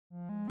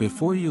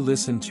Before you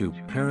listen to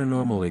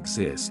Paranormal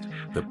Exist,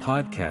 the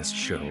podcast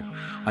show,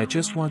 I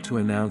just want to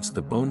announce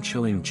the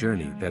bone-chilling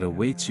journey that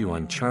awaits you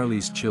on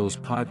Charlie's Chills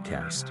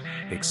podcast,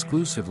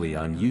 exclusively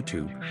on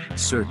YouTube.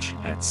 Search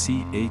at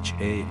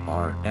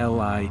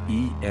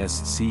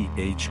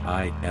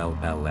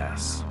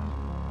CHARLIESCHILLS.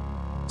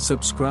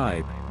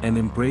 Subscribe, and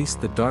embrace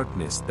the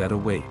darkness that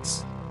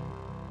awaits.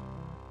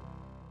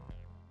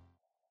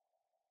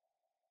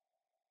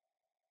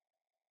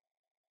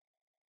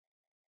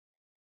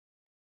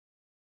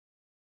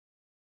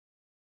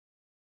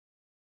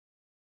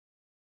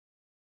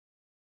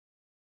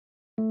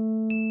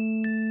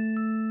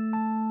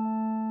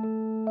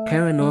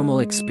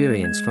 Paranormal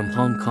experience from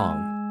Hong Kong.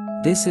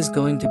 This is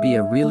going to be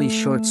a really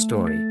short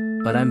story,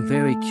 but I'm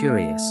very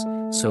curious,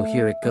 so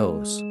here it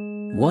goes.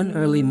 One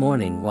early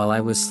morning while I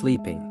was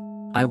sleeping,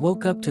 I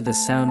woke up to the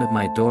sound of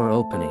my door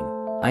opening.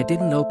 I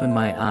didn't open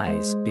my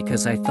eyes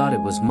because I thought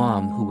it was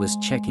Mom who was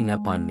checking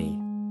up on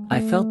me. I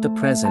felt the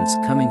presence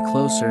coming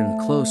closer and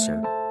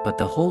closer, but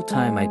the whole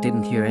time I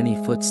didn't hear any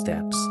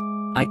footsteps.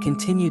 I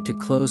continued to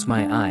close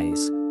my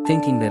eyes,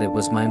 thinking that it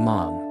was my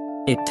mom.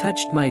 It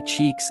touched my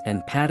cheeks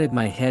and patted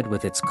my head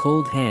with its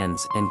cold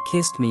hands and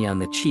kissed me on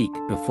the cheek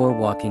before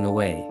walking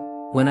away.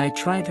 When I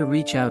tried to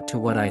reach out to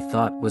what I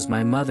thought was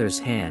my mother's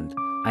hand,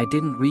 I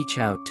didn't reach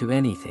out to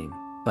anything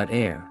but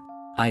air.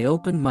 I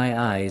opened my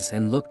eyes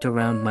and looked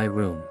around my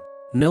room.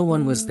 No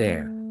one was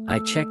there. I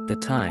checked the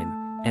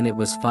time, and it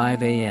was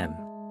 5 a.m.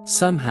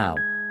 Somehow,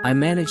 I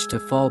managed to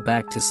fall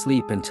back to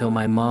sleep until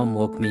my mom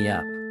woke me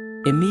up.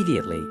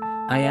 Immediately,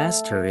 I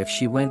asked her if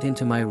she went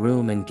into my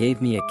room and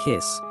gave me a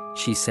kiss.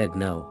 She said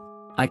no.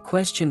 I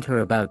questioned her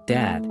about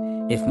Dad,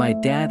 if my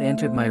dad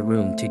entered my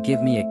room to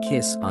give me a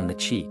kiss on the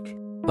cheek.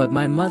 But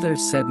my mother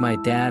said my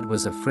dad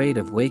was afraid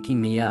of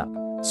waking me up,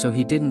 so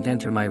he didn't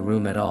enter my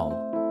room at all.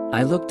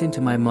 I looked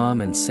into my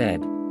mom and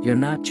said, "You're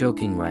not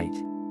joking, right?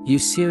 You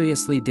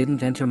seriously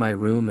didn't enter my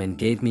room and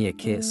gave me a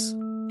kiss?"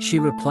 She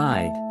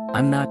replied,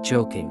 "I'm not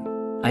joking.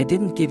 I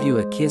didn't give you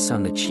a kiss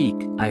on the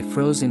cheek." I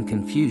froze in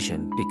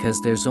confusion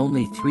because there's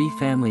only 3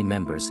 family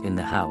members in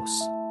the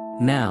house.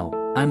 Now,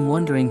 I'm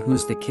wondering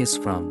who's the kiss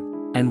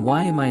from, and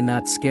why am I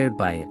not scared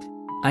by it?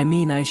 I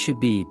mean, I should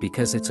be,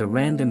 because it's a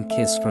random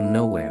kiss from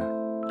nowhere.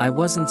 I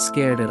wasn't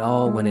scared at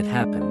all when it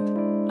happened.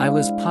 I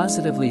was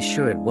positively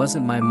sure it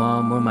wasn't my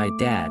mom or my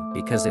dad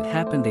because it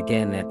happened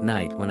again at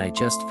night when I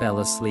just fell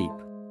asleep.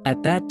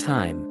 At that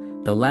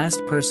time, the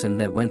last person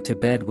that went to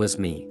bed was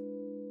me.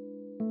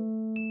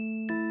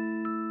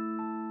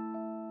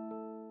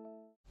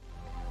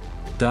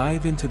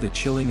 Dive into the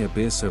chilling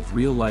abyss of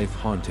real-life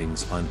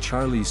hauntings on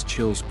Charlie's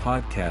Chills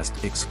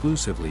podcast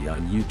exclusively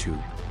on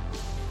YouTube.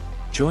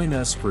 Join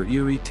us for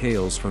eerie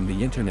tales from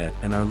the internet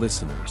and our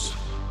listeners.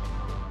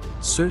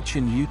 Search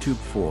in YouTube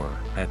for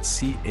at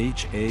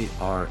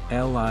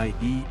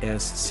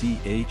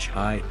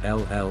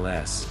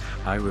CHARLIESCHILLS.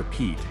 I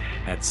repeat,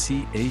 at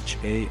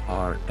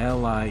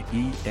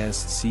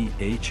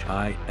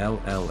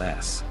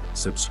CHARLIESCHILLS.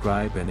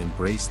 Subscribe and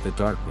embrace the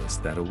darkness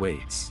that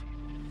awaits.